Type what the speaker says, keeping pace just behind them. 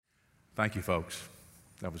Thank you, folks.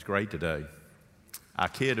 That was great today. I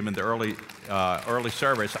kidded him in the early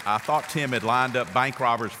service. I thought Tim had lined up bank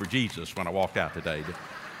robbers for Jesus when I walked out today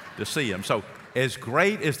to see him. So as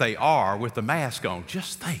great as they are with the mask on,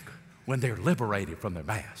 just think when they're liberated from their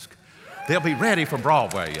mask. They'll be ready for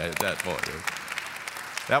Broadway at that point.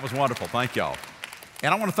 That was wonderful. Thank y'all.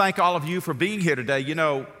 And I want to thank all of you for being here today. You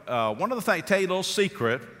know, one of the things, tell you a little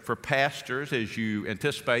secret for pastors as you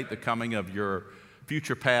anticipate the coming of your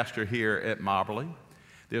future pastor here at Mobberly.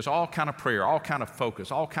 There's all kind of prayer, all kind of focus,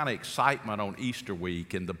 all kind of excitement on Easter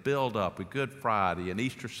week and the build up with Good Friday and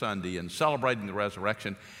Easter Sunday and celebrating the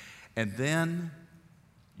resurrection. And then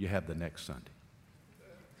you have the next Sunday.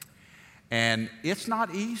 And it's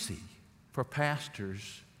not easy for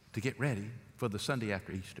pastors to get ready for the Sunday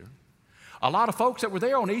after Easter. A lot of folks that were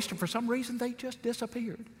there on Easter, for some reason, they just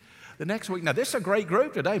disappeared the next week. Now, this is a great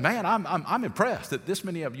group today. Man, I'm impressed that this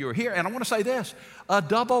many of you are here. And I want to say this, a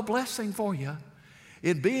double blessing for you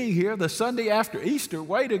in being here the Sunday after Easter.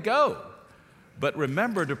 Way to go. But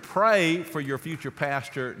remember to pray for your future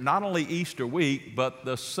pastor, not only Easter week, but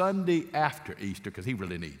the Sunday after Easter, because he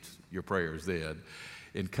really needs your prayers then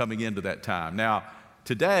in coming into that time. Now,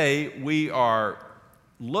 today we are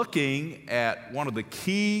looking at one of the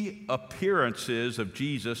key appearances of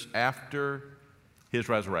Jesus after his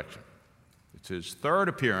resurrection. It's his third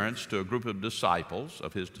appearance to a group of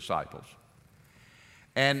his disciples.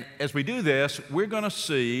 And as we do this, we're going to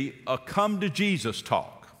see a come to Jesus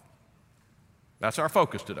talk. That's our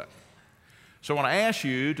focus today. So I want to ask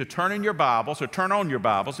you to turn in your Bibles, or turn on your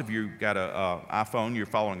Bibles if you've got an iPhone you're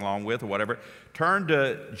following along with or whatever. Turn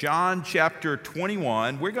to John chapter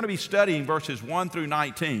 21. We're going to be studying verses 1 through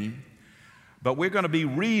 19, but we're going to be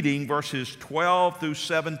reading verses 12 through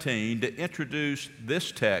 17 to introduce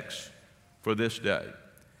this text for this day.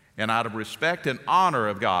 And out of respect and honor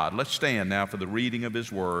of God, let's stand now for the reading of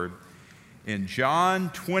his word. In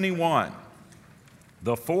John 21,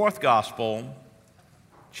 the fourth gospel,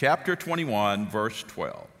 chapter 21, verse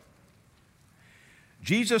 12.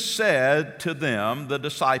 Jesus said to them, the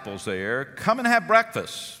disciples there, "Come and have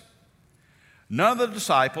breakfast." None of the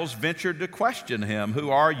disciples ventured to question him, "Who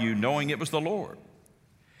are you?" knowing it was the Lord.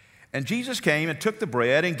 And Jesus came and took the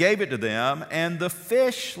bread and gave it to them, and the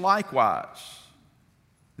fish likewise.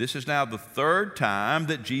 This is now the third time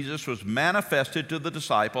that Jesus was manifested to the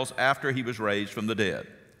disciples after he was raised from the dead.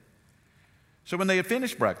 So when they had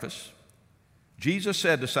finished breakfast, Jesus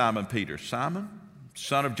said to Simon Peter, "Simon,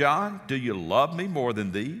 son of John, do you love me more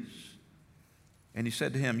than these?" And he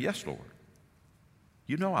said to him, "Yes, Lord.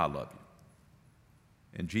 You know I love you."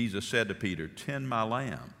 And Jesus said to Peter, "Tend my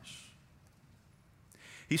lambs."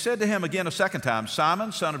 He said to him again a second time,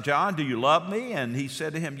 "Simon, son of John, do you love me?" And he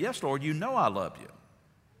said to him, "Yes, Lord, you know I love you."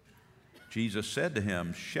 Jesus said to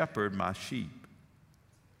him, "Shepherd my sheep."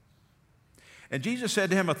 And Jesus said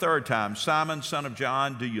to him a third time, "Simon, son of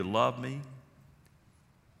John, do you love me?"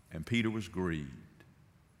 And Peter was grieved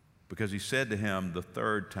because he said to him the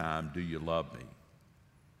third time, "Do you love me?"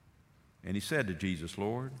 And he said to Jesus,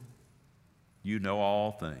 "Lord, you know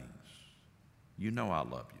all things. You know I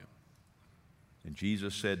love you." And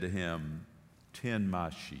Jesus said to him, "Tend my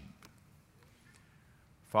sheep."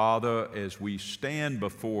 Father, as we stand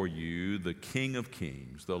before you, the King of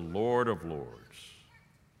Kings, the Lord of Lords,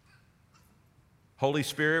 Holy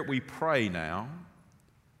Spirit, we pray now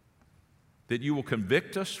that you will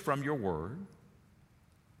convict us from your word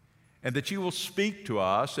and that you will speak to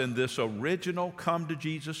us in this original come to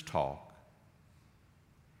Jesus talk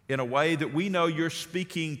in a way that we know you're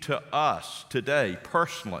speaking to us today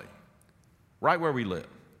personally, right where we live.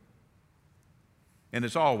 And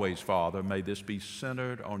as always, Father, may this be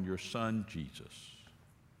centered on your Son, Jesus.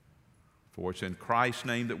 For it's in Christ's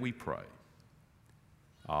name that we pray.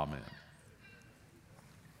 Amen.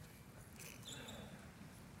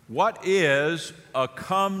 What is a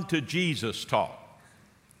come to Jesus talk?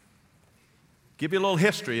 Give you a little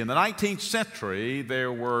history. In the 19th century,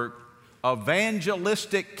 there were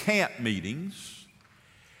evangelistic camp meetings,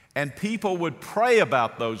 and people would pray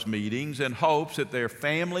about those meetings in hopes that their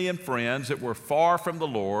family and friends that were far from the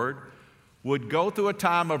Lord would go through a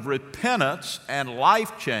time of repentance and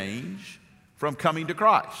life change from coming to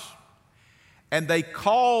Christ. And they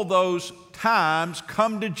call those times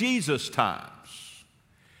come to Jesus times.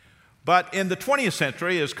 But in the 20th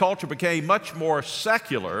century, as culture became much more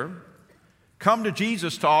secular, come to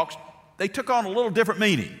Jesus talks, they took on a little different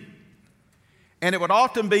meaning. And it would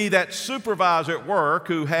often be that supervisor at work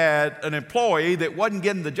who had an employee that wasn't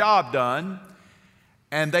getting the job done,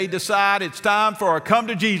 and they decide it's time for a come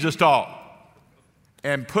to Jesus talk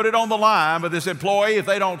and put it on the line with this employee. If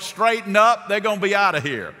they don't straighten up, they're going to be out of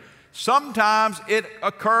here. Sometimes it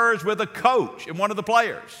occurs with a coach and one of the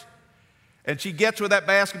players. And she gets with that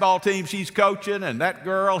basketball team she's coaching, and that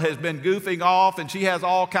girl has been goofing off, and she has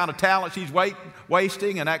all kind of talent she's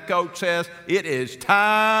wasting, and that coach says, it is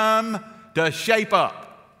time to shape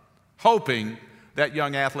up, hoping that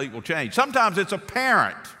young athlete will change. Sometimes it's a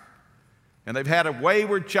parent, and they've had a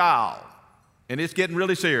wayward child, and it's getting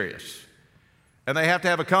really serious. And they have to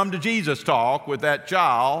have a come to Jesus talk with that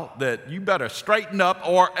child that you better straighten up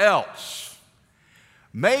or else.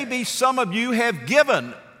 Maybe some of you have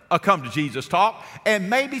given a come to Jesus talk, and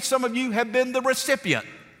maybe some of you have been the recipient.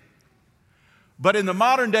 But in the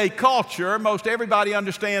modern day culture, most everybody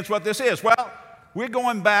understands what this is. Well, we're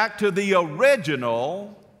going back to the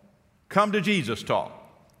original come to Jesus talk.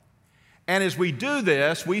 And as we do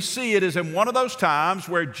this, we see it as in one of those times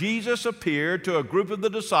where Jesus appeared to a group of the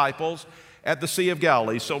disciples at the Sea of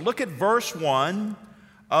Galilee. So look at verse 1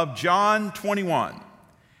 of John 21.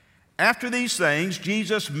 After these things,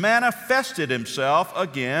 Jesus manifested himself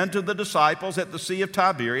again to the disciples at the Sea of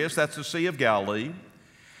Tiberias, that's the Sea of Galilee,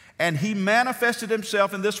 and he manifested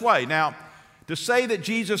himself in this way. Now, to say that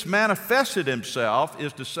Jesus manifested himself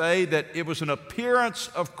is to say that it was an appearance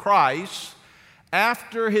of Christ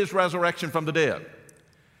after his resurrection from the dead.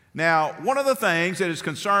 Now, one of the things that has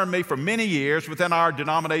concerned me for many years within our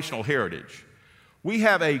denominational heritage, we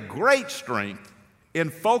have a great strength in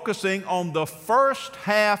focusing on the first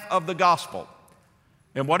half of the gospel.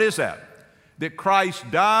 And what is that? That Christ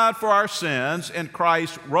died for our sins and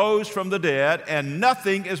Christ rose from the dead, and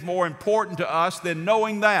nothing is more important to us than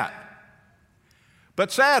knowing that.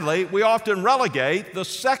 But sadly, we often relegate the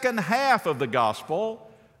second half of the gospel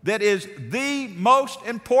that is the most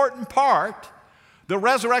important part, the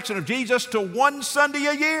resurrection of Jesus, to one Sunday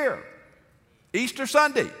a year, Easter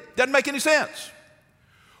Sunday. Doesn't make any sense.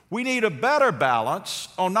 We need a better balance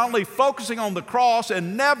on not only focusing on the cross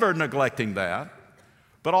and never neglecting that,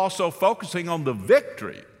 but also focusing on the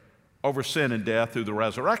victory over sin and death through the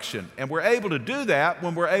resurrection. And we're able to do that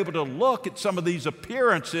when we're able to look at some of these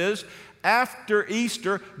appearances after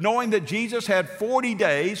Easter, knowing that Jesus had 40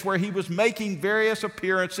 days where he was making various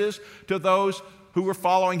appearances to those who were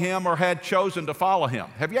following him or had chosen to follow him.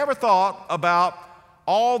 Have you ever thought about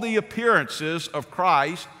all the appearances of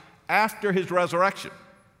Christ after his resurrection?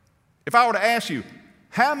 If I were to ask you,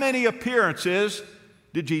 how many appearances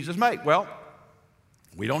did Jesus make? Well,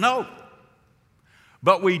 we don't know.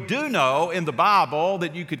 But we do know in the Bible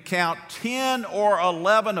that you could count 10 or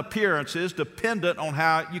 11 appearances dependent on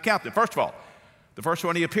how you count them. First of all, the first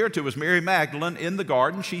one he appeared to was Mary Magdalene in the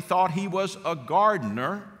garden. She thought he was a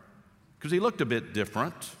gardener because he looked a bit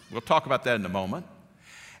different. We'll talk about that in a moment.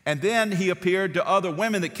 And then he appeared to other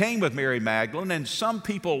women that came with Mary Magdalene, and some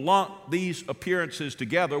people lump these appearances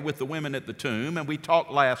together with the women at the tomb. And we talked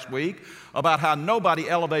last week about how nobody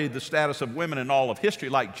elevated the status of women in all of history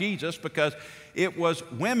like Jesus, because it was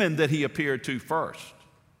women that he appeared to first.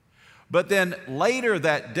 But then later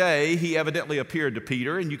that day, he evidently appeared to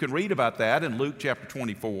Peter, and you can read about that in Luke chapter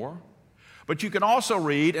 24. But you can also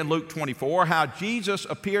read in Luke 24 how Jesus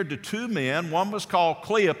appeared to two men. One was called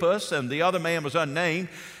Cleopas, and the other man was unnamed,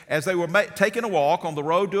 as they were taking a walk on the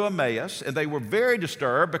road to Emmaus, and they were very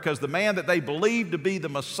disturbed because the man that they believed to be the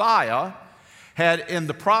Messiah had in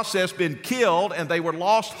the process been killed, and they were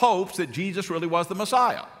lost hopes that Jesus really was the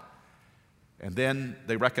Messiah. And then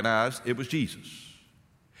they recognized it was Jesus.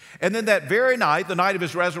 And then that very night, the night of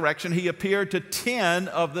his resurrection, he appeared to 10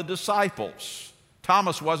 of the disciples.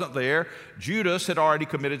 Thomas wasn't there. Judas had already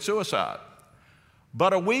committed suicide.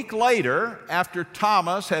 But a week later, after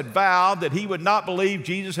Thomas had vowed that he would not believe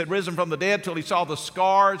Jesus had risen from the dead till he saw the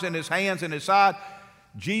scars in his hands and his side,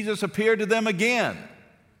 Jesus appeared to them again.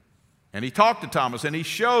 And he talked to Thomas, and he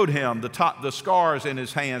showed him the scars in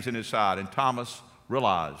his hands and his side. And Thomas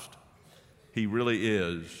realized he really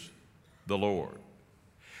is the Lord.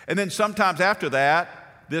 And then sometimes after that,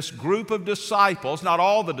 this group of disciples, not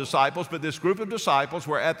all the disciples, but this group of disciples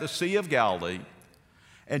were at the Sea of Galilee,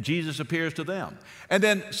 and Jesus appears to them. And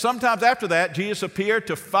then sometimes after that, Jesus appeared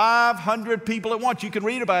to 500 people at once. You can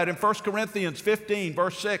read about it in 1 Corinthians 15,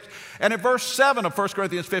 verse 6. And in verse 7 of 1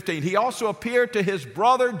 Corinthians 15, he also appeared to his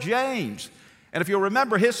brother James. And if you'll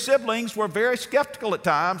remember, his siblings were very skeptical at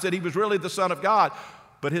times that he was really the Son of God.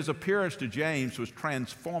 But his appearance to James was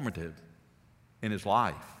transformative in his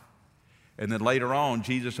life. And then later on,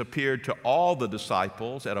 Jesus appeared to all the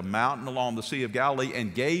disciples at a mountain along the Sea of Galilee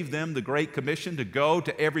and gave them the Great Commission to go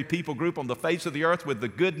to every people group on the face of the earth with the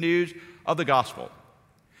good news of the gospel.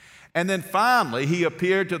 And then finally, he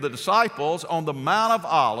appeared to the disciples on the Mount of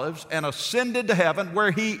Olives and ascended to heaven,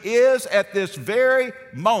 where he is at this very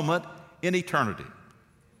moment in eternity.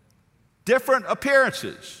 Different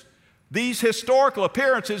appearances, These historical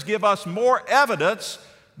appearances give us more evidence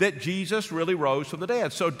that Jesus really rose from the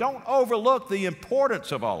dead. So don't overlook the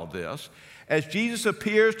importance of all of this as Jesus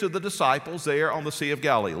appears to the disciples there on the Sea of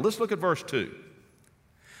Galilee. Let's look at verse 2.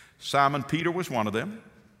 Simon Peter was one of them,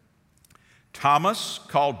 Thomas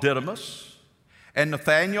called Didymus, and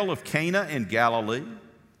Nathanael of Cana in Galilee,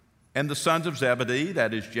 and the sons of Zebedee,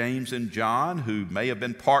 that is James and John, who may have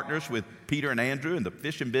been partners with Peter and Andrew in the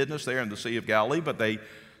fishing business there in the Sea of Galilee, but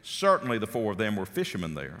certainly the four of them were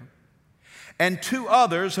fishermen there. And two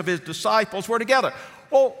others of his disciples were together.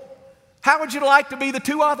 Well, how would you like to be the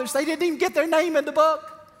two others? They didn't even get their name in the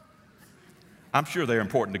book. I'm sure they're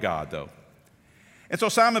important to God, though. And so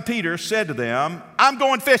Simon Peter said to them, I'm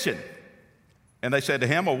going fishing. And they said to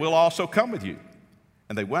him, well, we'll also come with you.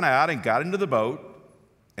 And they went out and got into the boat,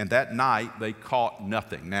 and that night they caught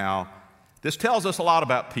nothing. Now, this tells us a lot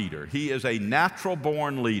about Peter. He is a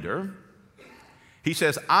natural-born leader. He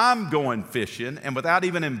says, I'm going fishing, and without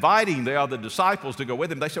even inviting the other disciples to go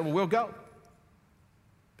with him, they said, well, we'll go.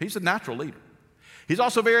 He's a natural leader. He's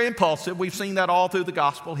also very impulsive. We've seen that all through the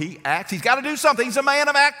gospel. He acts. He's got to do something. He's a man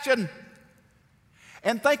of action.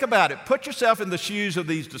 And think about it. Put yourself in the shoes of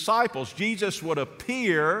these disciples. Jesus would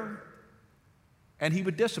appear, and he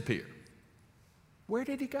would disappear. Where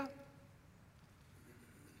did he go?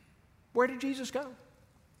 Where did Jesus go?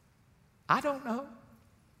 I don't know.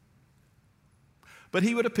 But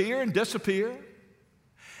he would appear and disappear.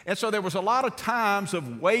 And so there was a lot of times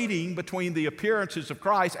of waiting between the appearances of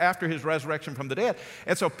Christ after his resurrection from the dead.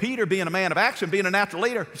 And so Peter, being a man of action, being a natural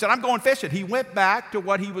leader, he said, I'm going fishing. He went back to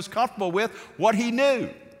what he was comfortable with, what he knew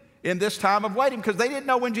in this time of waiting, because they didn't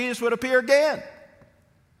know when Jesus would appear again.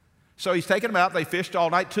 So he's taken them out. They fished all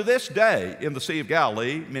night. To this day, in the Sea of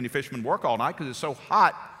Galilee, many fishermen work all night because it's so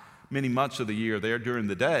hot many months of the year there during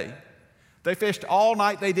the day. They fished all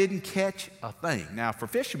night. They didn't catch a thing. Now, for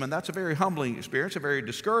fishermen, that's a very humbling experience, a very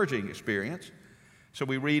discouraging experience. So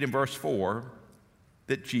we read in verse 4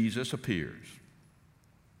 that Jesus appears.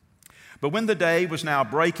 But when the day was now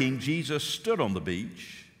breaking, Jesus stood on the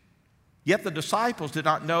beach, yet the disciples did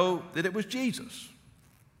not know that it was Jesus.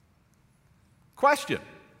 Question: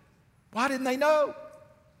 why didn't they know?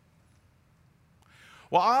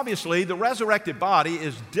 Well, obviously, the resurrected body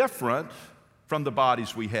is different from the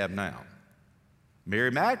bodies we have now.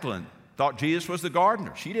 Mary Magdalene thought Jesus was the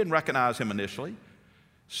gardener. She didn't recognize him initially.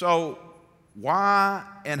 So why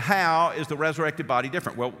and how is the resurrected body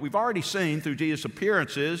different? Well, we've already seen through Jesus'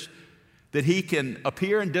 appearances that he can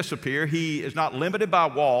appear and disappear. He is not limited by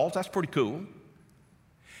walls. That's pretty cool.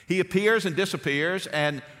 He appears and disappears,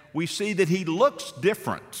 and we see that he looks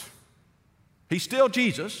different. He's still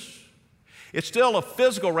Jesus. It's still a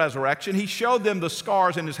physical resurrection. He showed them the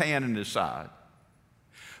scars in his hand and his side.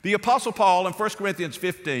 The Apostle Paul in 1 Corinthians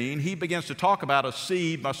 15, he begins to talk about a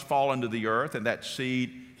seed must fall into the earth, and that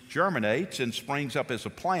seed germinates and springs up as a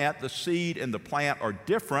plant. The seed and the plant are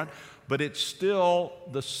different, but it's still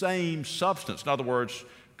the same substance. In other words,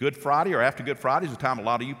 Good Friday or after Good Friday is the time a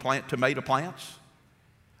lot of you plant tomato plants.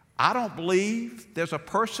 I don't believe there's a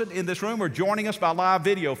person in this room or joining us by live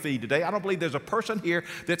video feed today, I don't believe there's a person here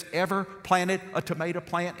that's ever planted a tomato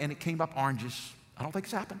plant and it came up oranges. I don't think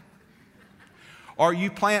it's happened. Or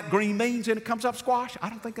you plant green beans and it comes up squash. I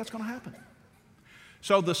don't think that's going to happen.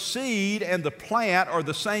 So the seed and the plant are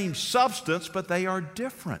the same substance, but they are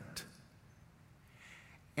different.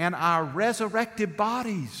 And our resurrected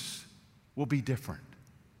bodies will be different.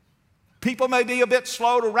 People may be a bit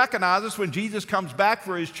slow to recognize us when Jesus comes back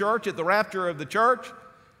for his church at the rapture of the church,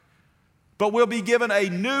 but we'll be given a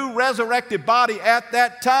new resurrected body at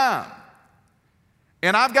that time.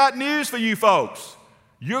 And I've got news for you folks.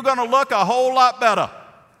 You're going to look a whole lot better.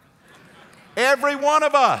 Every one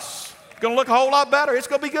of us is going to look a whole lot better. It's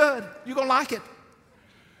going to be good. You're going to like it.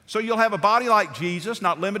 So you'll have a body like Jesus,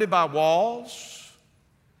 not limited by walls,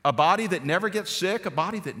 a body that never gets sick, a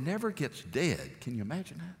body that never gets dead. Can you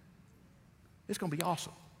imagine that? It's going to be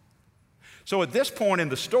awesome. So at this point in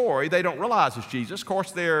the story, they don't realize it's Jesus. Of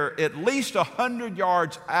course, they're at least 100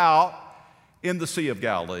 yards out in the Sea of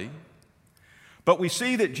Galilee. But we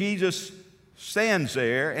see that Jesus stands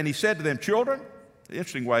there, and he said to them, children, an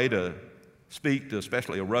interesting way to speak to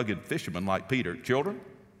especially a rugged fisherman like Peter, children,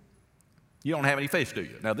 you don't have any fish, do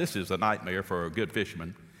you? Now, this is a nightmare for a good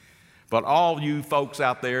fisherman. But all you folks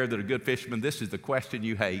out there that are good fishermen, this is the question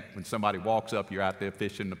you hate when somebody walks up, you're out there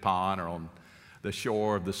fishing the pond or on the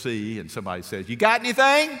shore of the sea, and somebody says, you got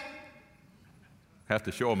anything? Have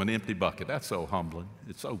to show them an empty bucket. That's so humbling.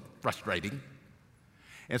 It's so frustrating.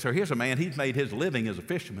 And so here's a man, he's made his living as a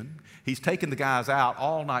fisherman. He's taken the guys out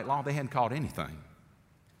all night long. They hadn't caught anything.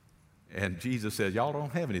 And Jesus says, y'all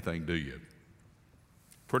don't have anything, do you?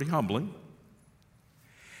 Pretty humbling.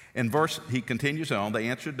 He continues on, they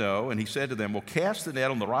answered no, and he said to them, well, cast the net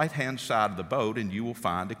on the right-hand side of the boat, and you will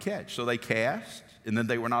find a catch. So they cast, and then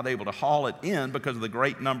they were not able to haul it in because of the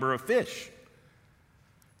great number of fish.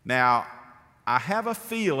 Now, I have a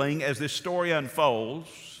feeling as this story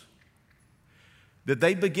unfolds that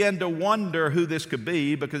they begin to wonder who this could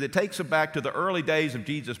be, because it takes them back to the early days of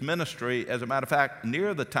Jesus' ministry. As a matter of fact,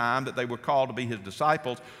 near the time that they were called to be his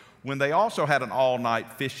disciples, when they also had an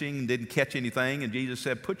all-night fishing and didn't catch anything, and Jesus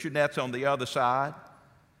said, put your nets on the other side.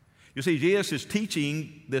 You see, Jesus is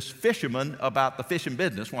teaching this fisherman about the fishing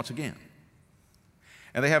business once again.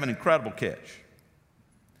 And they have an incredible catch.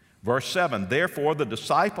 Verse 7, therefore the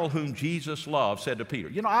disciple whom Jesus loved said to Peter.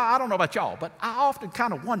 You know, I don't know about y'all, but I often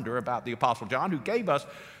kind of wonder about the Apostle John, who gave us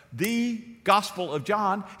the Gospel of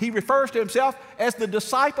John. He refers to himself as the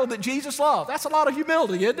disciple that Jesus loved. That's a lot of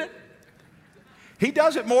humility, isn't it? He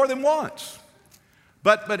does it more than once.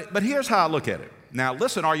 But here's how I look at it. Now,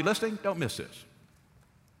 listen, are you listening? Don't miss this.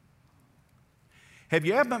 Have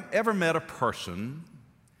you ever met a person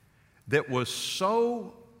that was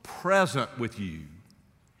so present with you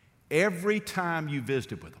every time you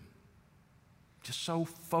visited with them, just so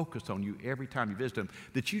focused on you every time you visited them,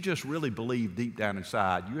 that you just really believe deep down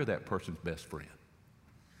inside you're that person's best friend?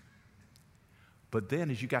 But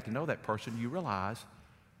then as you got to know that person, you realize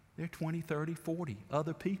there are 20, 30, 40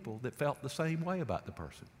 other people that felt the same way about the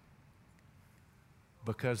person,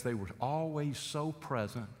 because they were always so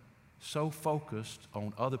present, so focused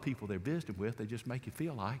on other people they're visiting with, they just make you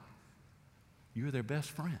feel like you're their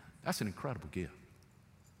best friend. That's an incredible gift.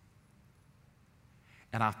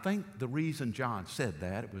 And I think the reason John said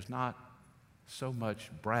that, it was not so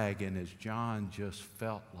much bragging as John just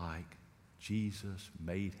felt like Jesus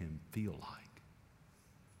made him feel like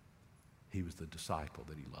he was the disciple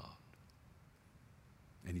that he loved.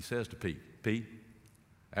 And he says to Pete, Pete,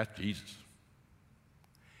 that's Jesus.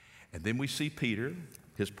 And then we see Peter,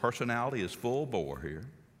 his personality is full bore here.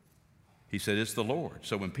 He said, it's the Lord.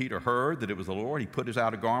 So when Peter heard that it was the Lord, he put his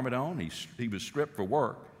outer garment on. He was stripped for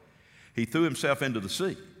work. He threw himself into the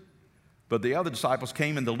sea. But the other disciples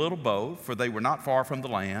came in the little boat, for they were not far from the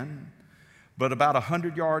land, but about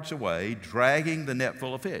 100 yards away, dragging the net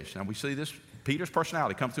full of fish. Now we see this, Peter's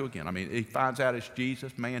personality come through again. I mean, he finds out it's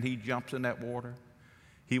Jesus. Man, he jumps in that water.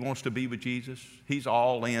 He wants to be with Jesus. He's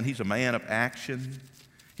all in. He's a man of action.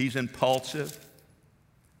 He's impulsive.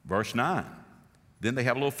 Verse 9, then they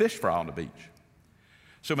have a little fish fry on the beach.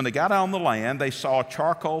 So when they got out on the land, they saw a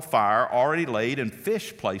charcoal fire already laid and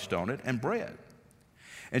fish placed on it and bread.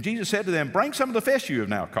 And Jesus said to them, bring some of the fish you have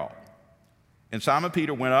now caught. And Simon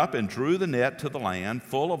Peter went up and drew the net to the land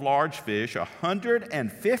full of large fish,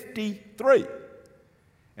 153.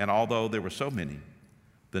 And although there were so many,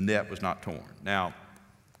 the net was not torn. Now,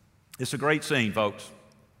 it's a great scene, folks.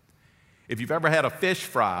 If you've ever had a fish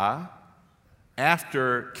fry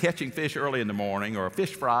after catching fish early in the morning, or a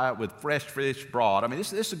fish fry with fresh fish broth, I mean,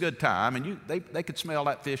 this is a good time. And they could smell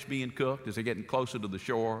that fish being cooked as they're getting closer to the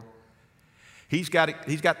shore. He's got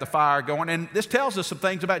the fire going. And this tells us some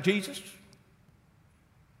things about Jesus.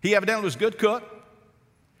 He evidently was a good cook.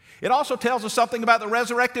 It also tells us something about the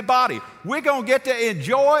resurrected body. We're going to get to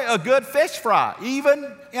enjoy a good fish fry,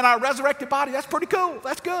 even in our resurrected body. That's pretty cool.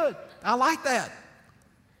 That's good. I like that.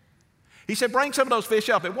 He said, bring some of those fish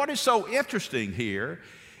up. And what is so interesting here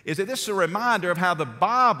is that this is a reminder of how the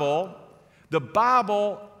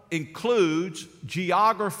Bible includes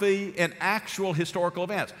geography and actual historical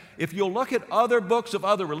events. If you'll look at other books of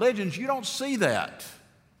other religions, you don't see that.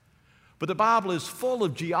 But the Bible is full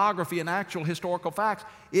of geography and actual historical facts.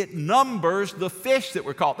 It numbers the fish that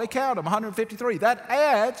were caught. They count them, 153. That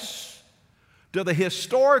adds to the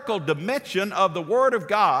historical dimension of the Word of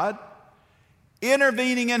God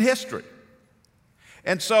intervening in history.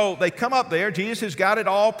 And so they come up there. Jesus has got it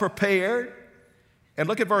all prepared. And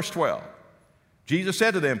look at verse 12. Jesus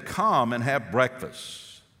said to them, come and have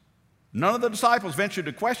breakfast. None of the disciples ventured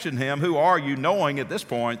to question him, who are you, knowing at this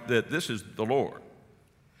point that this is the Lord.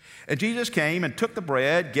 And Jesus came and took the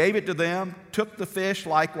bread, gave it to them, took the fish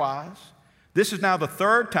likewise. This is now the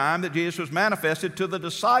third time that Jesus was manifested to the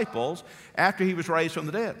disciples after he was raised from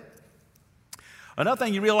the dead. Another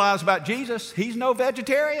thing you realize about Jesus, he's no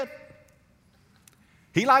vegetarian.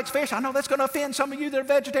 He likes fish. I know that's going to offend some of you that are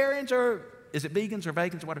vegetarians, or is it vegans or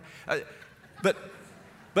vegans or whatever.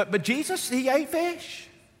 But Jesus, he ate fish.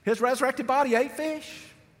 His resurrected body ate fish.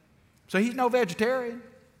 So he's no vegetarian.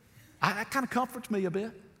 That kind of comforts me a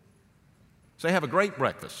bit. So they have a great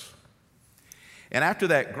breakfast. And after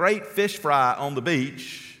that great fish fry on the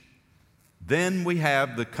beach, then we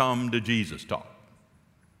have the come to Jesus talk.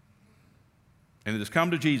 And in this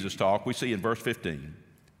come to Jesus talk, we see in verse 15,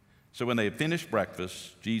 So when they had finished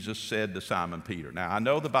breakfast, Jesus said to Simon Peter, now I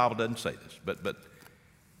know the Bible doesn't say this, but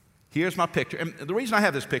here's my picture. And the reason I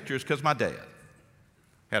have this picture is because my dad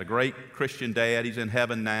had a great Christian dad. He's in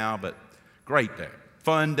heaven now, but great dad.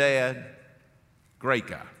 Fun dad, great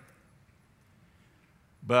guy.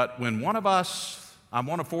 But when one of us, I'm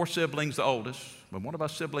one of 4 siblings, the oldest, when one of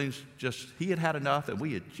us siblings he had had enough and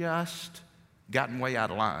we had just gotten way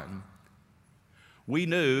out of line, we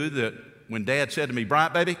knew that when Dad said to me,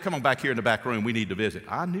 Bryant, baby, come on back here in the back room, we need to visit,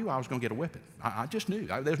 I knew I was going to get a whipping. I just knew.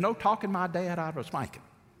 There's no talking my dad out of a spanking.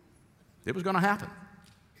 It was going to happen.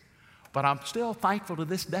 But I'm still thankful to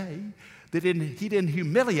this day that he didn't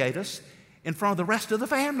humiliate us in front of the rest of the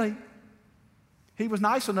family. He was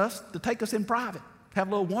nice enough to take us in private, have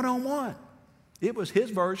a little one-on-one. It was his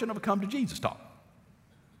version of a come to Jesus talk.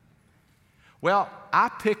 Well, I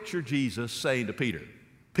picture Jesus saying to Peter,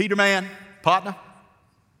 Peter, man, partner,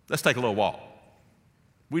 let's take a little walk.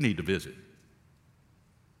 We need to visit.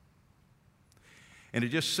 And it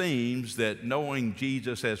just seems that knowing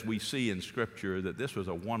Jesus as we see in Scripture, that this was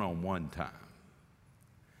a one-on-one time.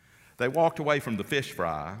 They walked away from the fish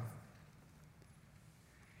fry,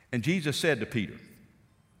 and Jesus said to Peter,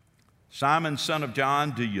 Simon, son of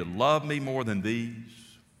John, do you love me more than these?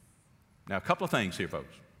 Now, a couple of things here,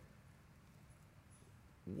 folks.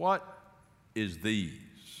 What is these?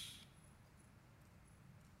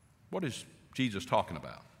 What is Jesus talking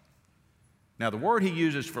about? Now, the word he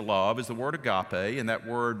uses for love is the word agape, and that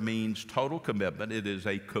word means total commitment. It is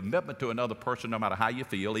a commitment to another person no matter how you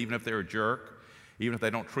feel, even if they're a jerk, even if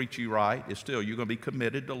they don't treat you right, it's still, you're going to be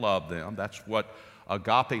committed to love them. That's what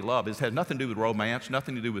agape love is. It has nothing to do with romance,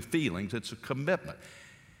 nothing to do with feelings. It's a commitment.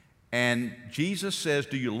 And Jesus says,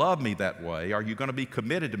 do you love me that way? Are you going to be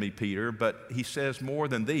committed to me, Peter? But he says more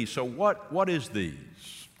than these. So what is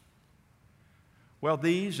these? Well,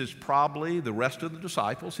 these is probably the rest of the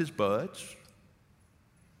disciples, his buds.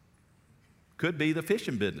 Could be the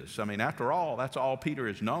fishing business. I mean, after all, that's all Peter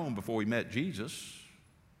has known before he met Jesus.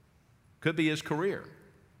 Could be his career.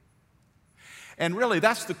 And really,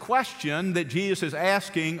 that's the question that Jesus is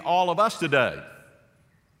asking all of us today.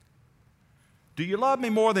 Do you love me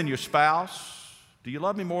more than your spouse? Do you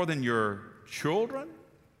love me more than your children?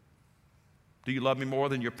 Do you love me more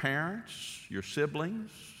than your parents, your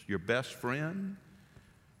siblings, your best friend,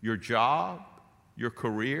 your job, your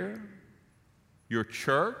career, your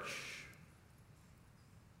church?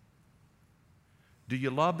 Do you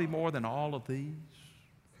love me more than all of these?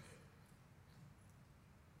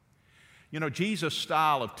 You know, Jesus'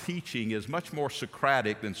 style of teaching is much more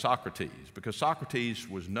Socratic than Socrates, because Socrates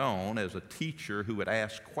was known as a teacher who would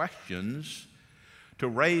ask questions to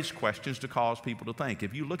raise questions to cause people to think.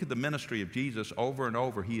 If you look at the ministry of Jesus over and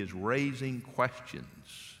over, he is raising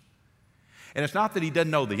questions. And it's not that he doesn't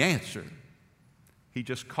know the answer. He's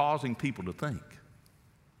just causing people to think.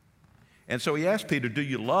 And so he asked Peter, do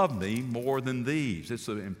you love me more than these? It's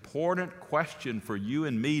an important question for you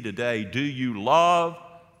and me today. Do you love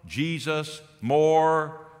Jesus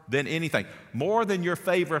more than anything? More than your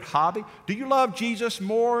favorite hobby? Do you love Jesus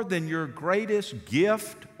more than your greatest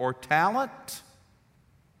gift or talent?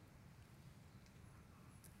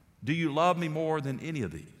 Do you love me more than any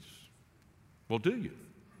of these? Well, do you?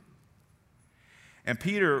 And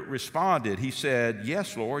Peter responded, he said,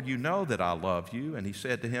 yes, Lord, you know that I love you. And he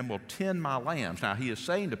said to him, well, tend my lambs. Now, he is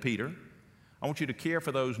saying to Peter, I want you to care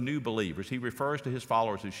for those new believers. He refers to his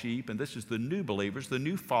followers as sheep, and this is the new believers, the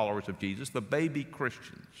new followers of Jesus, the baby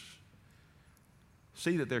Christians.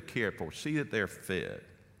 See that they're cared for. See that they're fed.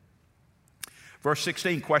 Verse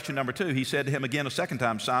 16, question number 2, he said to him again a second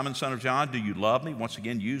time, Simon, son of John, do you love me? Once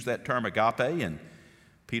again, use that term agape, and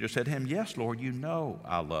Peter said to him, yes, Lord, you know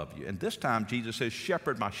I love you. And this time, Jesus says,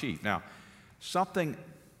 shepherd my sheep. Now, something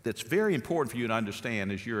that's very important for you to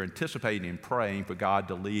understand as you're anticipating and praying for God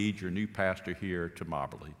to lead your new pastor here to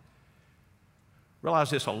Mobberly. Realize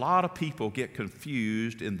this, a lot of people get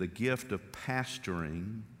confused in the gift of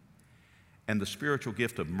pastoring and the spiritual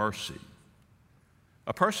gift of mercy.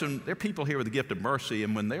 There are people here with the gift of mercy,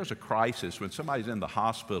 and when there's a crisis, when somebody's in the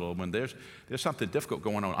hospital, when there's something difficult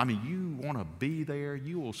going on, I mean, you want to be there.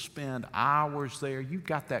 You will spend hours there. You've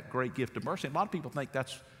got that great gift of mercy. And a lot of people think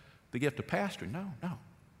that's the gift of pastoring. No.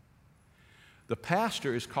 The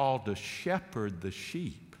pastor is called to shepherd the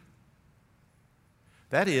sheep.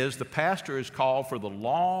 That is, the pastor is called for the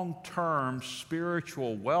long-term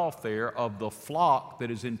spiritual welfare of the flock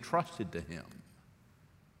that is entrusted to him.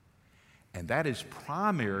 And that is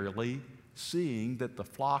primarily seeing that the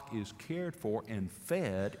flock is cared for and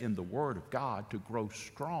fed in the Word of God to grow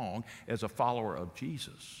strong as a follower of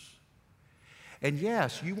Jesus. And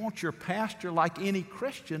yes, you want your pastor, like any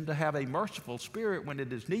Christian, to have a merciful spirit when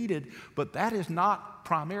it is needed, but that is not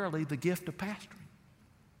primarily the gift of pastoring.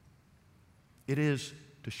 It is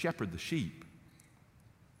to shepherd the sheep.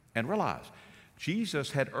 And realize,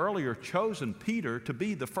 Jesus had earlier chosen Peter to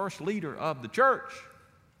be the first leader of the church.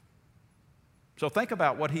 So think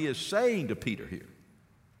about what he is saying to Peter here.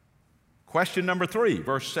 Question number 3,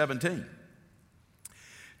 verse 17.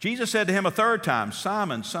 Jesus said to him a third time,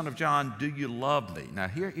 Simon, son of John, do you love me? Now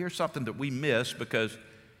here's something that we miss because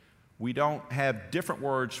we don't have different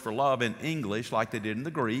words for love in English like they did in the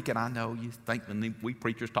Greek. And I know you think when we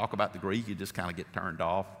preachers talk about the Greek, you just kind of get turned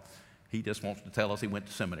off. He just wants to tell us he went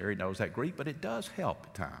to seminary, knows that Greek, but it does help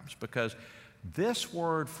at times because this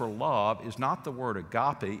word for love is not the word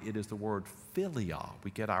agape, it is the word philia.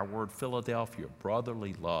 We get our word Philadelphia,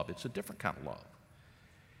 brotherly love. It's a different kind of love.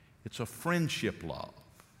 It's a friendship love.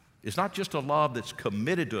 It's not just a love that's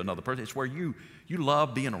committed to another person. It's where you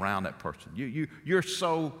love being around that person. You're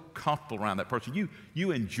so comfortable around that person.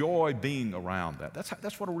 You enjoy being around that.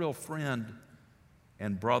 That's what a real friend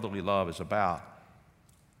and brotherly love is about.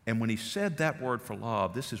 And when he said that word for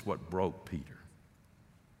love, this is what broke Peter.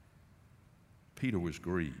 Peter was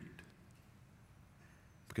grieved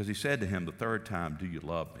because he said to him the third time, do you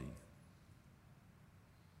love me?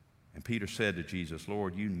 And Peter said to Jesus,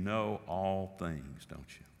 Lord, you know all things, don't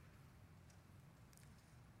you?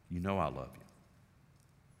 You know I love you.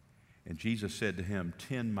 And Jesus said to him,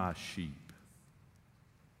 tend my sheep.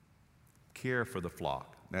 Care for the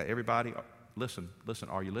flock. Now, everybody, listen,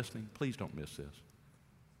 are you listening? Please don't miss this.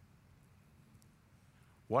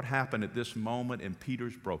 What happened at this moment in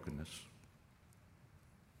Peter's brokenness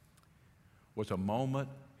was a moment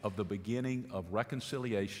of the beginning of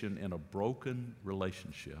reconciliation in a broken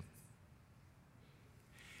relationship.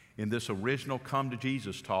 In this original Come to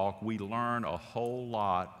Jesus talk, we learn a whole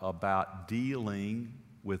lot about dealing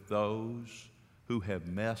with those who have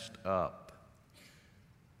messed up.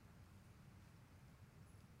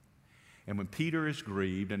 And when Peter is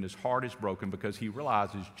grieved and his heart is broken because he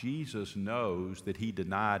realizes Jesus knows that he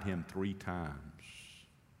denied him 3 times.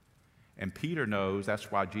 And Peter knows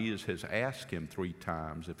that's why Jesus has asked him 3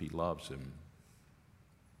 times if he loves him.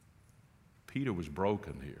 Peter was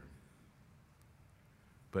broken here.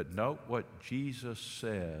 But note what Jesus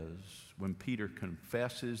says when Peter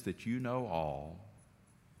confesses that you know all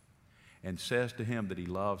and says to him that he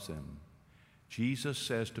loves him. Jesus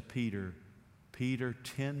says to Peter, Peter,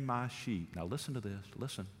 tend my sheep. Now listen to this,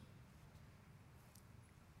 listen.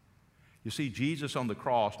 You see, Jesus on the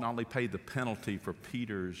cross not only paid the penalty for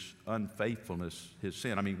Peter's unfaithfulness, his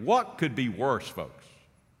sin. I mean, what could be worse, folks,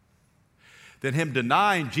 than him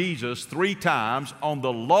denying Jesus 3 times on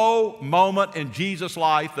the low moment in Jesus'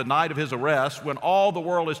 life, the night of his arrest, when all the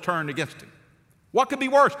world is turned against him? What could be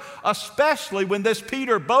worse? Especially when this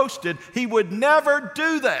Peter boasted he would never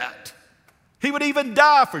do that. He would even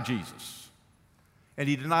die for Jesus. And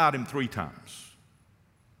he denied him 3 times.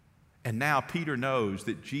 And now Peter knows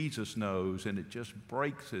that Jesus knows, and it just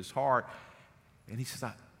breaks his heart. And he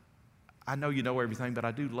says, I know you know everything, but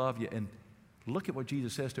I do love you. And look at what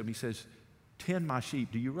Jesus says to him. He says, tend my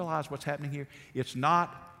sheep. Do you realize what's happening here? It's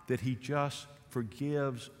not that he just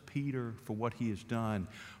forgives Peter for what he has done,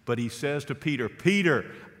 but he says to Peter, Peter,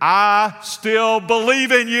 I still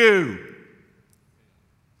believe in you.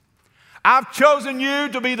 I've chosen you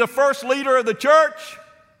to be the first leader of the church,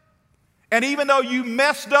 and even though you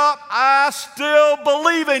messed up, I still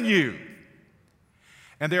believe in you.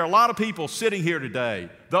 And there are a lot of people sitting here today,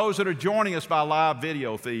 those that are joining us by live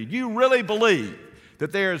video feed, you really believe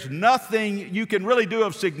that there's nothing you can really do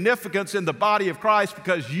of significance in the body of Christ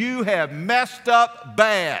because you have messed up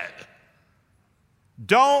bad.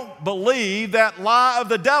 Don't believe that lie of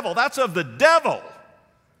the devil. That's of the devil.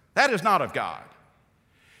 That is not of God.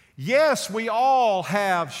 Yes, we all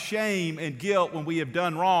have shame and guilt when we have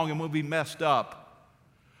done wrong and when we messed up.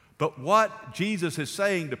 But what Jesus is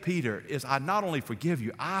saying to Peter is, I not only forgive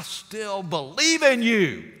you, I still believe in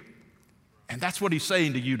you. And that's what he's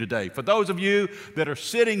saying to you today. For those of you that are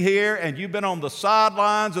sitting here and you've been on the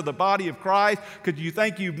sidelines of the body of Christ because you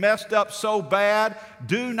think you've messed up so bad,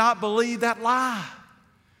 do not believe that lie.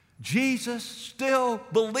 Jesus still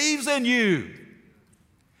believes in you.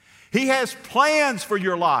 He has plans for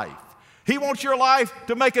your life. He wants your life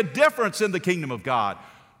to make a difference in the kingdom of God.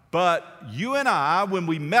 But you and I, when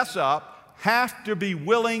we mess up, have to be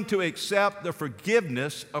willing to accept the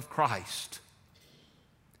forgiveness of Christ.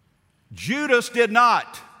 Judas did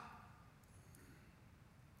not.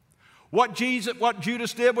 What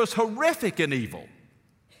Judas did was horrific and evil.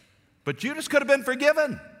 But Judas could have been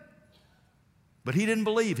forgiven. But he didn't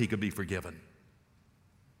believe he could be forgiven.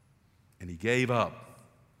 and he gave up.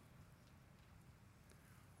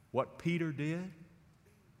 What Peter did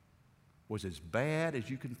was as bad as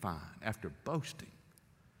you can find after boasting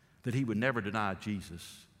that he would never deny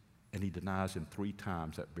Jesus, and he denies him 3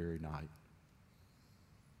 times that very night.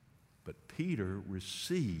 But Peter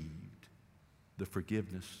received the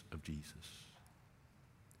forgiveness of Jesus.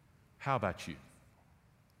 How about you?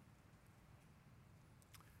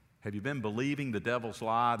 Have you been believing the devil's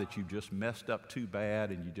lie that you just messed up too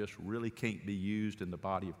bad and you just really can't be used in the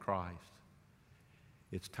body of Christ?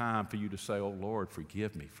 It's time for you to say, oh, Lord,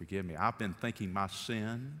 forgive me, forgive me. I've been thinking my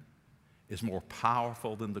sin is more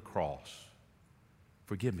powerful than the cross.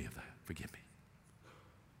 Forgive me of that. Forgive me.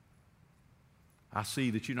 I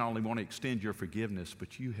see that you not only want to extend your forgiveness,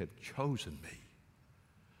 but you have chosen me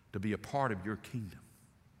to be a part of your kingdom.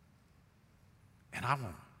 And I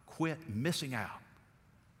want to quit missing out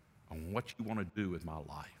on what you want to do with my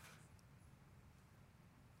life.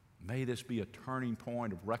 May this be a turning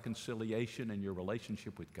point of reconciliation in your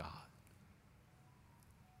relationship with God.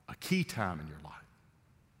 A key time in your life.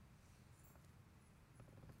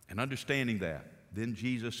 And understanding that, then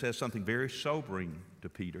Jesus says something very sobering to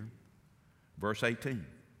Peter. Verse 18.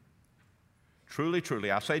 Truly,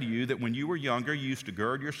 truly, I say to you that when you were younger, you used to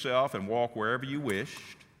gird yourself and walk wherever you wished.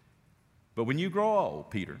 But when you grow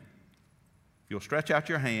old, Peter, you'll stretch out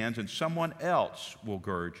your hands, and someone else will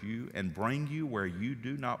gird you and bring you where you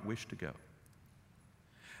do not wish to go.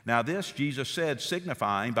 Now this Jesus said,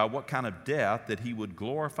 signifying by what kind of death that he would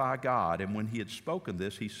glorify God. And when he had spoken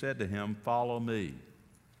this, he said to him, follow me.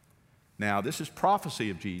 Now this is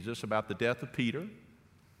prophecy of Jesus about the death of Peter.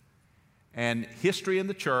 And history in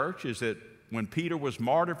the church is that when Peter was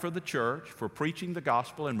martyred for the church for preaching the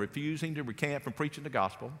gospel and refusing to recant from preaching the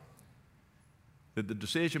gospel, that the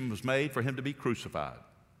decision was made for him to be crucified.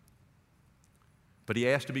 But he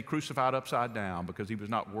asked to be crucified upside down because he was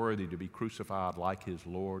not worthy to be crucified like his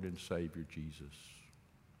Lord and Savior Jesus.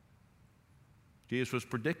 Jesus was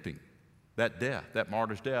predicting that death, that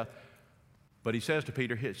martyr's death. But he says to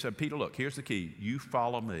Peter, he said, Peter, look, here's the key. You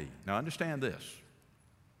follow me. Now understand this.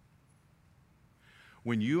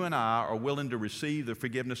 When you and I are willing to receive the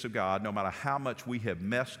forgiveness of God, no matter how much we have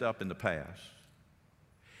messed up in the past,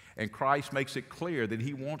 and Christ makes it clear that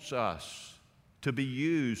he wants us to be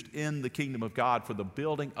used in the kingdom of God for the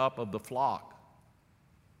building up of the flock.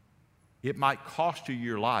 It might cost you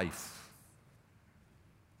your life.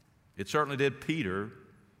 It certainly did Peter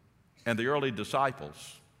and the early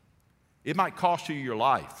disciples. It might cost you your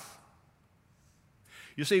life.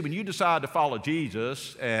 You see, when you decide to follow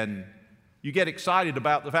Jesus and you get excited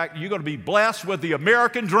about the fact that you're going to be blessed with the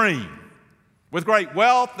American dream, with great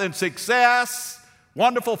wealth and success,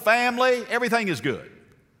 wonderful family, everything is good.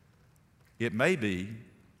 It may be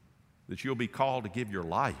that you'll be called to give your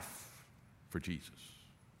life for Jesus.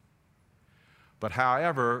 But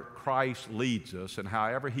however Christ leads us and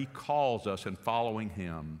however he calls us in following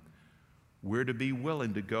him, we're to be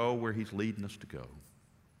willing to go where he's leading us to go.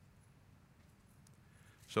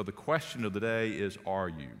 So the question of the day is, are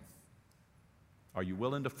you? Are you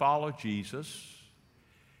willing to follow Jesus,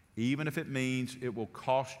 even if it means it will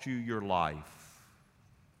cost you your life?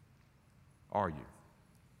 Are you?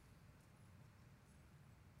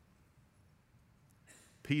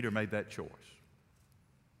 Peter made that choice.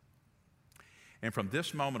 And from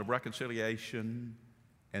this moment of reconciliation,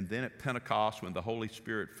 and then at Pentecost when the Holy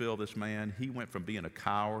Spirit filled this man, he went from being a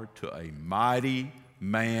coward to a mighty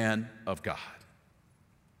man of God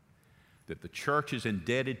that the church is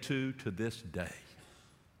indebted to this day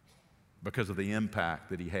because of the impact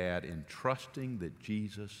that he had in trusting that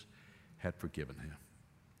Jesus had forgiven him.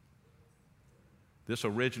 This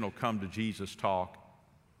original come to Jesus talk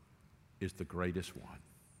is the greatest one.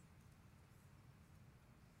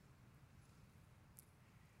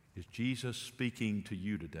 Is Jesus speaking to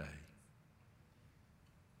you today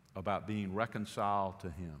about being reconciled to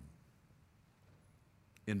him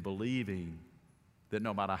in believing that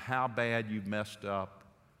no matter how bad you've messed up,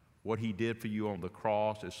 what he did for you on the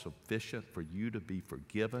cross is sufficient for you to be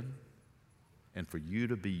forgiven and for you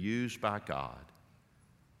to be used by God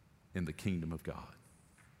in the kingdom of God?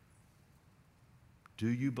 Do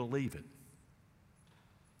you believe it?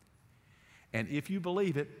 And if you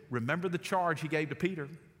believe it, remember the charge he gave to Peter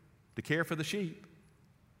to care for the sheep.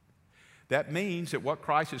 That means that what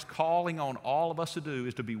Christ is calling on all of us to do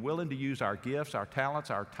is to be willing to use our gifts, our talents,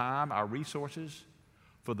 our time, our resources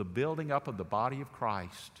for the building up of the body of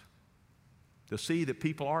Christ. To see that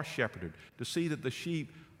people are shepherded, to see that the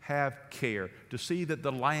sheep have care, to see that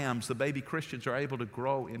the lambs, the baby Christians, are able to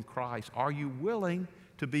grow in Christ. Are you willing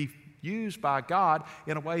to be used by God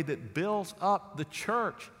in a way that builds up the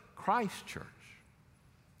church, Christ's church?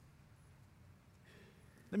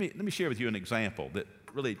 Let me share with you an example that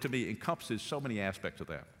really, to me, encompasses so many aspects of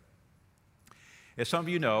that. As some of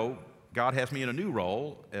you know, God has me in a new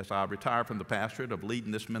role as I retire from the pastorate of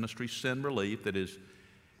leading this ministry, Sin Relief,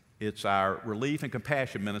 it's our relief and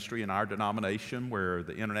compassion ministry in our denomination, where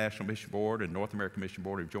the International Mission Board and North American Mission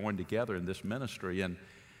Board have joined together in this ministry. And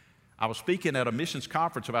I was speaking at a missions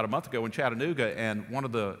conference about a month ago in Chattanooga, and one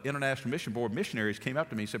of the International Mission Board missionaries came up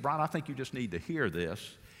to me and said, "Brian, I think you just need to hear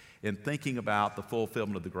this in thinking about the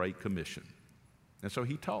fulfillment of the Great Commission." And so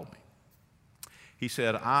he told me. He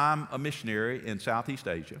said, "I'm a missionary in Southeast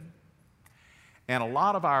Asia, and a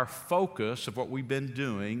lot of our focus of what we've been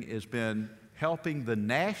doing has been helping the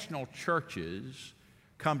national churches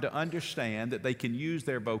come to understand that they can use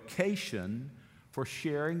their vocation for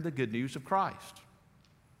sharing the good news of Christ."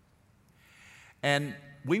 And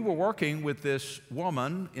we were working with this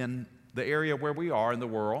woman in the area where we are in the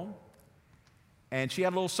world, and she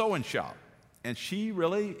had a little sewing shop. And she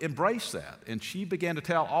really embraced that. And she began to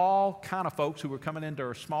tell all kind of folks who were coming into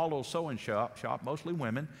her small little sewing shop, mostly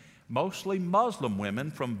women, mostly Muslim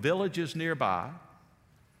women from villages nearby,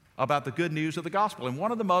 about the good news of the gospel. And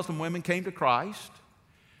one of the Muslim women came to Christ.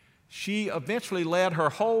 She eventually led her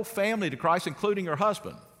whole family to Christ, including her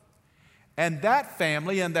husband. And that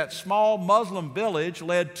family in that small Muslim village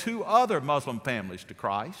led 2 other Muslim families to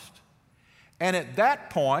Christ. And at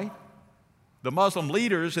that point, the Muslim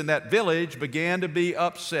leaders in that village began to be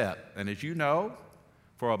upset. And as you know,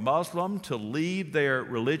 for a Muslim to leave their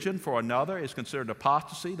religion for another is considered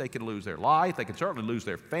apostasy. They can lose their life. They can certainly lose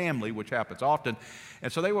their family, which happens often.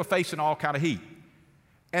 And so they were facing all kind of heat.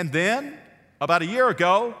 And then, about a year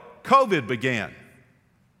ago, COVID began.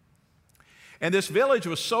 And this village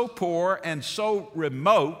was so poor and so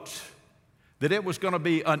remote that it was going to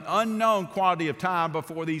be an unknown quantity of time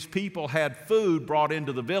before these people had food brought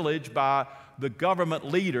into the village by the government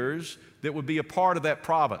leaders that would be a part of that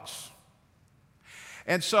province.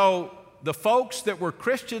 And so the folks that were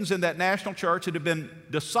Christians in that national church that had been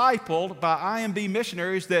discipled by IMB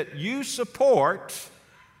missionaries that you support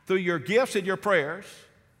through your gifts and your prayers,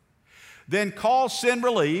 then called Sin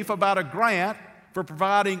Relief about a grant for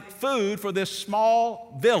providing food for this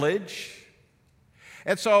small village.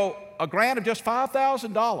 And so a grant of just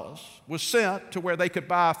 $5,000 was sent to where they could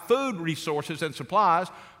buy food resources and supplies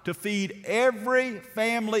to feed every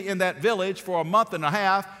family in that village for a month and a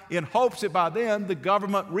half, in hopes that by then the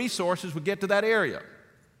government resources would get to that area.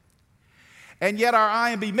 And yet our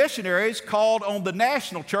IMB missionaries called on the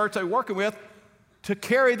national church they were working with to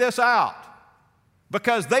carry this out,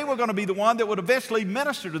 because they were going to be the one that would eventually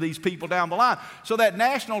minister to these people down the line. So that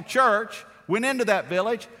national church went into that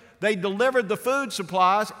village. They delivered the food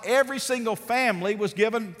supplies. Every single family was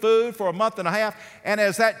given food for a month and a half. And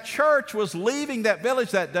as that church was leaving that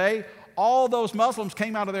village that day, all those Muslims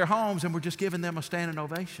came out of their homes and were just giving them a standing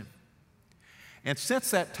ovation. And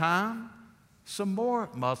since that time, some more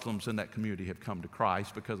Muslims in that community have come to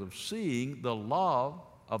Christ because of seeing the love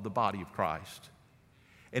of the body of Christ.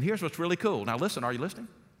 And here's what's really cool. Now listen, are you listening?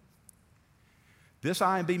 This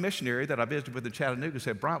IMB missionary that I visited with in Chattanooga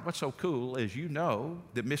said, "Brian, what's so cool is you know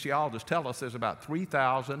that missiologists tell us there's about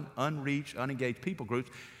 3,000 unreached, unengaged people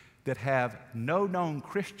groups that have no known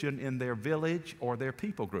Christian in their village or their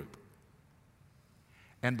people group.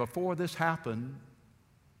 And before this happened,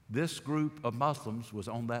 this group of Muslims was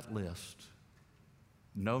on that list.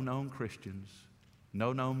 No known Christians,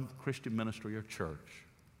 no known Christian ministry or church."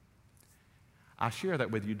 I share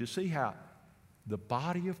that with you to see how the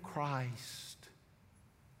body of Christ,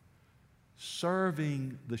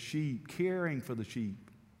 serving the sheep, caring for the sheep,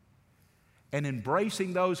 and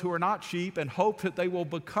embracing those who are not sheep and hope that they will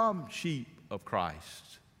become sheep of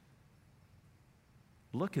Christ.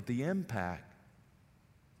 Look at the impact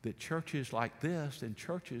that churches like this and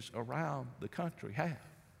churches around the country have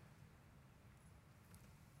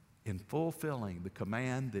in fulfilling the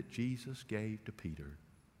command that Jesus gave to Peter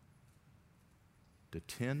to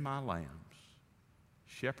tend my lambs,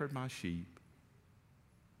 shepherd my sheep,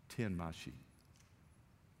 tend my sheep.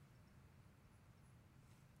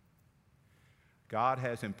 God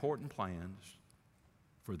has important plans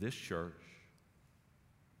for this church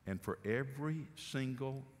and for every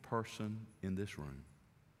single person in this room.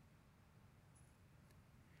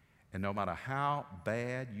 And no matter how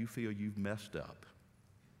bad you feel you've messed up,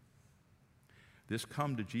 this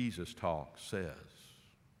Come to Jesus talk says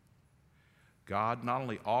God not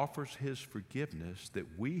only offers His forgiveness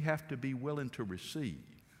that we have to be willing to receive,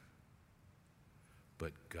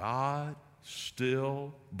 but God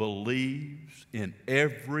still believes in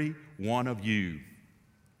every one of you,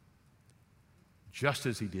 just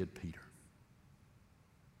as He did Peter.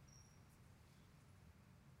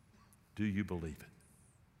 Do you believe it?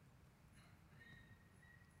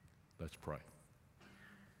 Let's pray.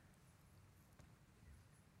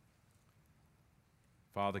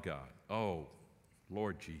 Father God, oh,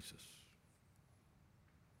 Lord Jesus,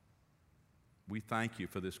 we thank you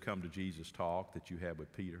for this Come to Jesus talk that you had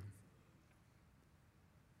with Peter.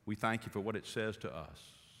 We thank you for what it says to us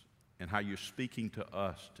and how you're speaking to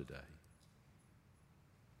us today.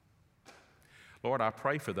 Lord, I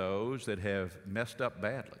pray for those that have messed up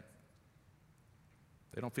badly.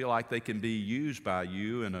 They don't feel like they can be used by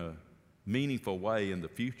you in a meaningful way in the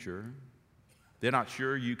future. They're not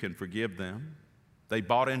sure you can forgive them. They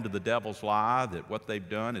bought into the devil's lie that what they've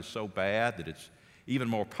done is so bad that it's even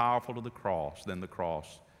more powerful to the cross than the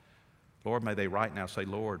cross. Lord, may they right now say,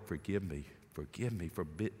 Lord, forgive me. Forgive me for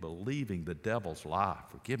believing the devil's lie.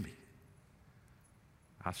 Forgive me.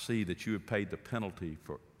 I see that you have paid the penalty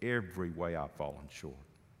for every way I've fallen short.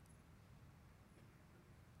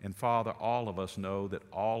 And Father, all of us know that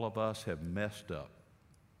all of us have messed up.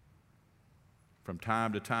 From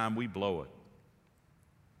time to time, we blow it.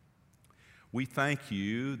 We thank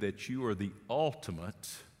you that you are the ultimate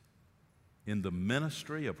in the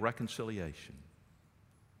ministry of reconciliation,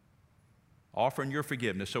 offering your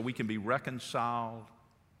forgiveness so we can be reconciled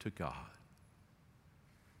to God.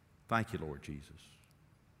 Thank you, Lord Jesus.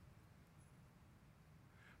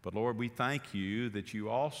 But Lord, we thank you that you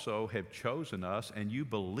also have chosen us and you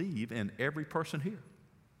believe in every person here.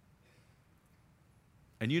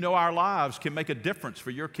 And you know our lives can make a difference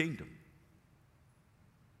for your kingdom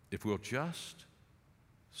if we'll just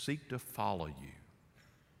seek to follow you.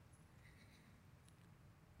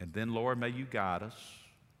 And then, Lord, may you guide us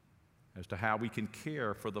as to how we can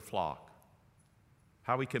care for the flock,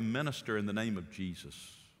 how we can minister in the name of Jesus,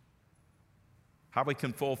 how we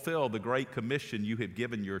can fulfill the great commission you have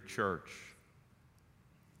given your church.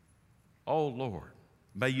 Oh, Lord,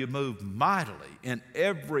 may you move mightily in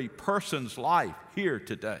every person's life here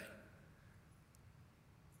today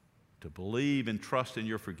to believe and trust in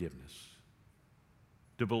your forgiveness,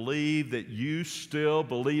 to believe that you still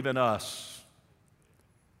believe in us.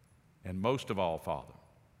 And most of all, Father,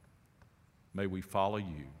 may we follow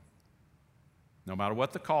you, no matter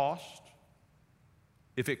what the cost.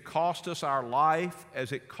 If it cost us our life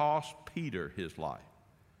as it cost Peter his life,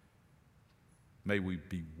 may we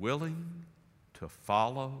be willing to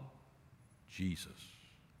follow Jesus.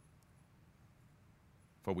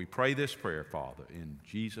 For we pray this prayer, Father, in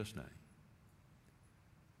Jesus' name.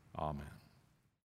 Amen.